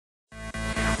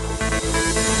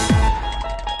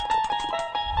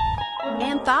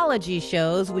anthology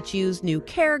shows, which use new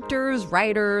characters,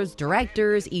 writers,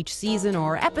 directors each season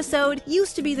or episode,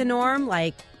 used to be the norm,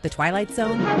 like the Twilight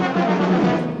Zone.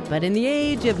 But in the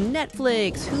age of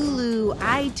Netflix, Hulu,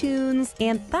 iTunes,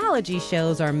 anthology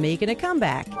shows are making a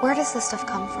comeback. Where does this stuff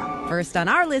come from? First on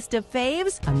our list of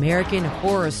faves, American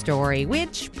Horror Story,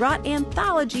 which brought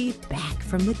anthology back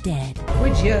from the dead.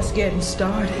 We're just getting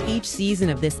started. Each season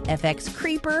of this FX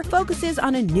creeper focuses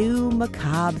on a new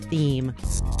macabre theme.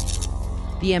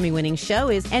 The Emmy-winning show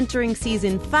is entering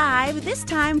season 5, this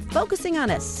time focusing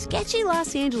on a sketchy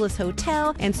Los Angeles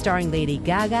hotel and starring Lady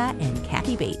Gaga and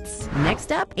Kathy Bates.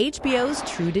 Next up, HBO's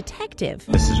True Detective.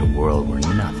 This is a world where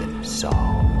nothing is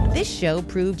solved. This show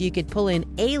proved you could pull in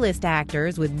A-list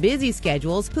actors with busy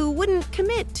schedules who wouldn't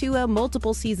commit to a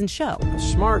multiple-season show. A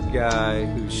smart guy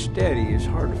who's steady is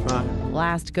hard to find.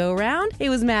 Last go-round, it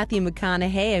was Matthew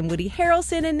McConaughey and Woody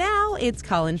Harrelson, and now it's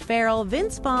Colin Farrell,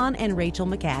 Vince Vaughn, and Rachel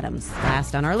McAdams.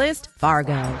 Last on our list,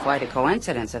 Fargo. Quite a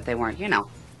coincidence if they weren't,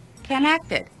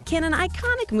 connected. Can an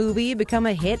iconic movie become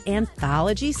a hit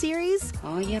anthology series?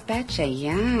 Oh, you betcha,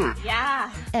 yeah.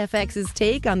 Yeah. FX's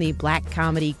take on the black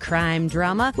comedy crime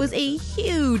drama was a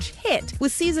huge hit,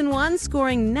 with season 1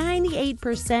 scoring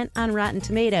 98% on Rotten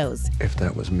Tomatoes. If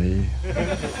that was me,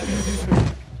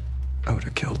 I would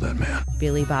have killed that man.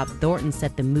 Billy Bob Thornton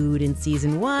set the mood in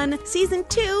season 1. Season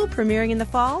 2, premiering in the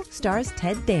fall, stars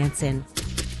Ted Danson.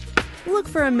 Look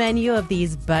for a menu of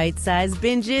these bite-sized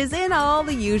binges in all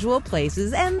the usual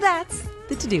places, and that's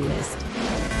the to-do list.